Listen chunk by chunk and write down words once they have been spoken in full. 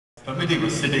Committee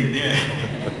was sitting there.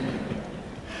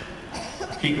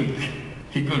 he could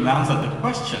he couldn't answer the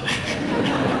question.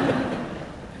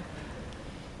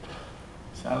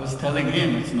 So I was telling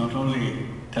him, it's not only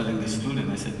telling the student,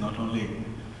 I said not only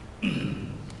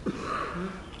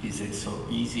is it so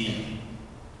easy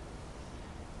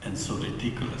and so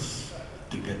ridiculous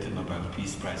to get the Nobel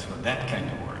Peace Prize for that kind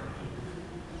of work.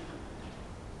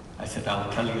 I said,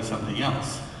 I'll tell you something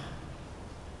else.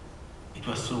 It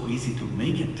was so easy to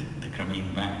make it, the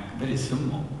Grameen Bank, very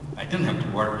simple. I didn't have to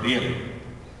work really.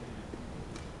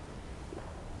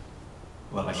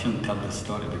 Well, I shouldn't tell this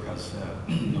story because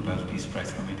Nobel Peace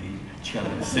Prize Committee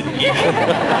chairman is sitting here.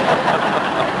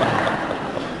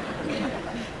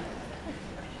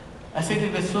 I said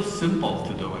it was so simple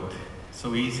to do it,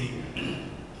 so easy.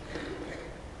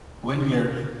 When we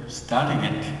are starting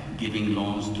it, giving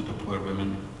loans to the poor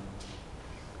women,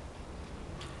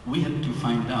 we had to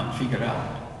figure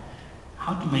out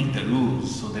how to make the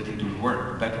rules so that it will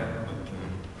work better with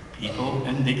the people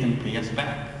and they can pay us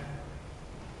back.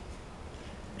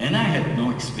 And I had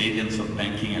no experience of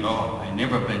banking at all. I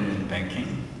never been in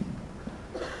banking.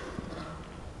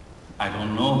 I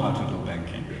don't know how to do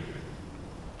banking.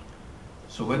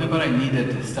 So whenever I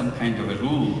needed some kind of a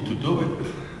rule to do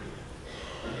it,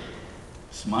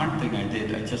 smart thing I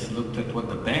did, I just looked at what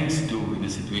the banks do in a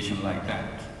situation like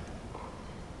that.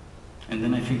 And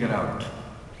then I figured out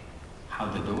how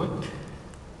to do it.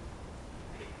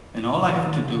 And all I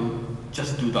have to do,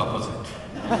 just do the opposite.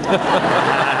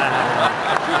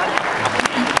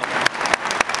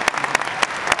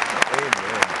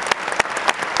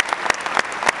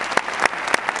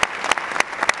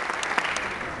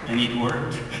 And it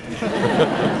worked.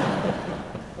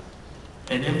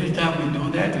 And every time we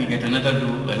do that, we get another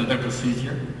rule, another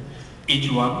procedure. Each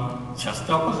one, just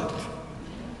the opposite.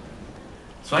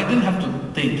 So I didn't have to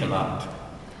think a lot,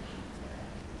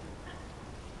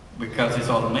 because it's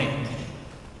all made.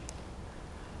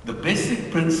 The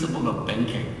basic principle of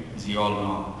banking, as you all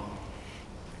know,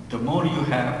 the more you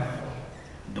have,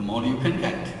 the more you can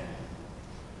get.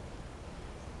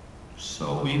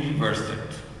 So we reversed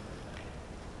it.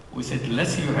 We said,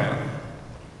 less you have,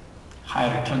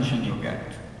 higher attention you get.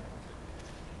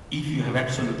 If you have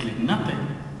absolutely nothing,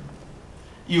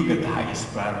 you get the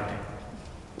highest priority.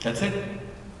 That's it.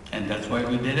 And that's why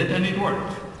we did it, and it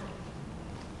worked.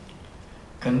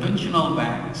 Conventional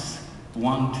banks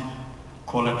want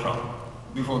collateral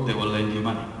before they will lend you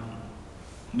money,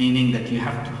 meaning that you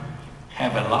have to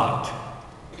have a lot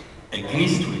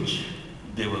against which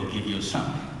they will give you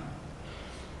some.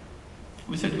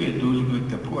 We said we are dealing with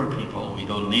the poor people, we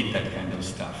don't need that kind of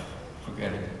stuff,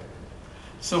 forget it.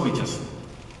 So we just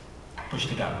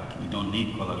pushed it out, we don't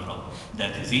need collateral.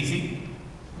 That is easy,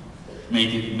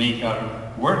 make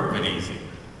our work very easy.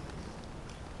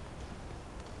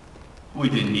 We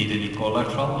didn't need any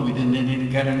collateral, we didn't need any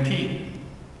guarantee.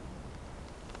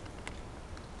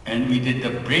 And we did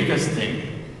the bravest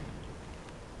thing.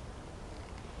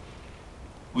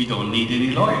 We don't need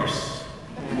any lawyers.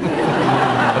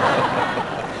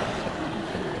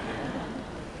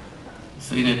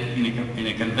 So in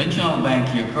a conventional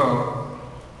bank you go,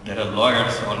 there are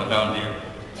lawyers all around you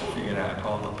to figure out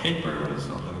all the papers,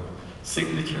 all the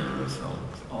signatures,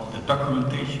 all the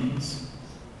documentations.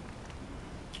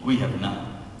 We have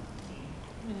none.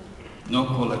 No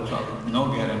collateral, no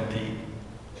guarantee,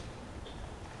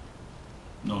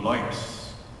 no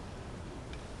lawyers.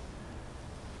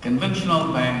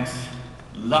 Conventional banks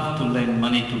love to lend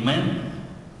money to men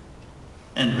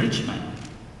and rich men.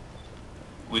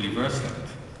 We reversed that.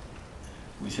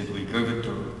 We said we give it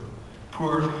to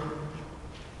poor,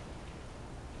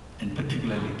 and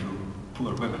particularly to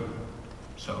poor women.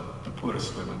 So the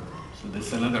poorest women. So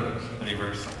there's another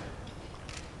reversal.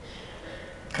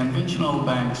 Conventional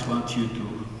banks want you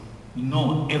to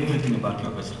know everything about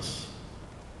your business.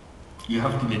 You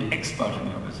have to be an expert in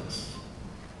your business.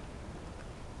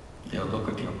 They'll look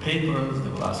at your papers, they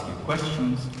will ask you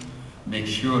questions, make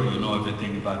sure you know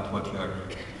everything about what you're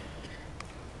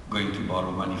going to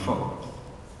borrow money for.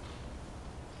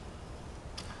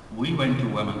 We went to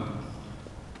women,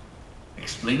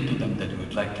 explained to them that we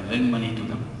would like to lend money to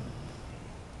them.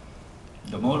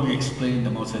 The more we explained,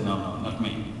 the more said, no, not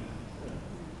me.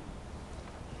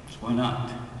 So why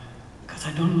not? Because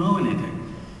I don't know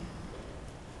anything.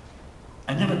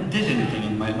 I never did anything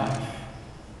in my life.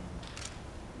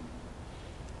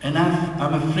 And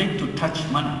I'm afraid to touch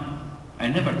money. I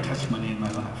never touched money in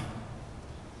my life.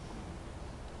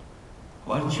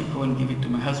 Why don't you go and give it to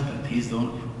my husband? He's the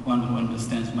one who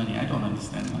understands money. I don't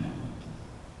understand money.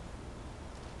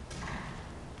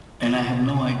 And I have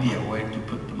no idea where to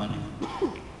put the money,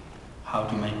 how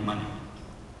to make money.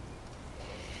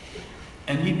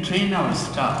 And we train our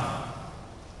staff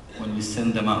when we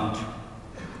send them out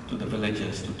to the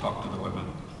villages to talk to the women.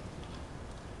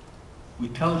 We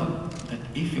tell them that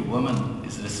if a woman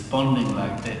is responding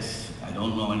like this, I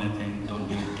don't know anything, don't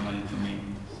give money to me,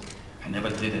 I never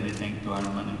did anything to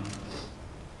earn money,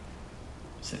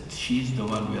 said she's the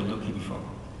one we are looking for.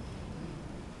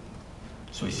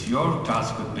 So it's your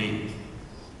task would be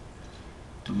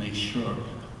to make sure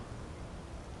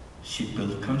she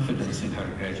builds confidence in her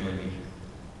gradually,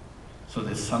 so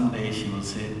that someday she will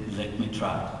say, let me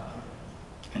try.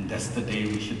 And that's the day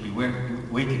we should be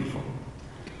waiting for.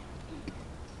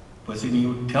 Because when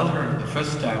you tell her the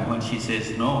first time when she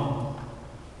says, no,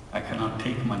 I cannot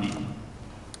take money,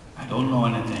 I don't know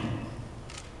anything,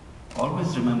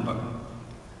 always remember,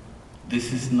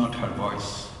 this is not her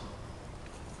voice.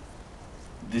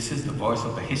 This is the voice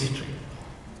of the history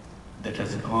that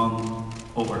has gone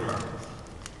over her.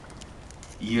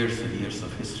 Years and years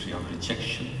of history of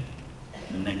rejection,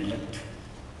 neglect,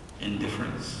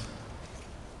 indifference.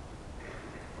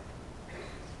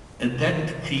 And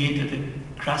that created a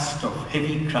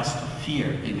heavy crust of fear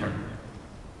in her.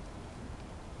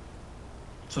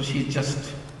 So she's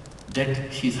just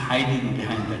dead, she's hiding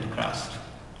behind that crust.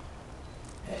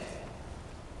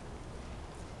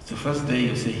 The first day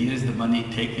you say, here's the money,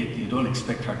 take it, you don't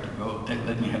expect her to go,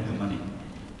 let me have the money.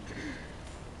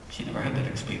 She never had that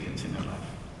experience in her life.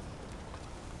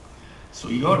 So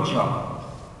your job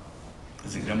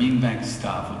as a Grameen Bank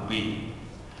staff would be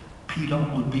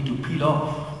to peel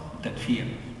off that fear,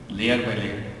 layer by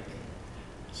layer,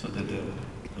 so that the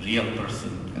real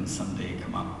person can someday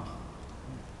come out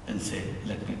and say,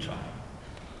 let me try.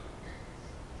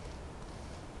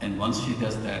 And once she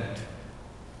does that,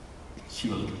 she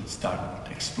will start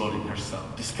exploring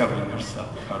herself, discovering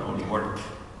herself, her own worth,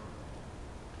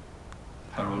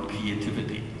 her own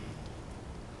creativity,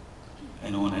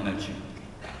 and own energy.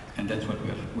 And that's what we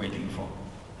are waiting for.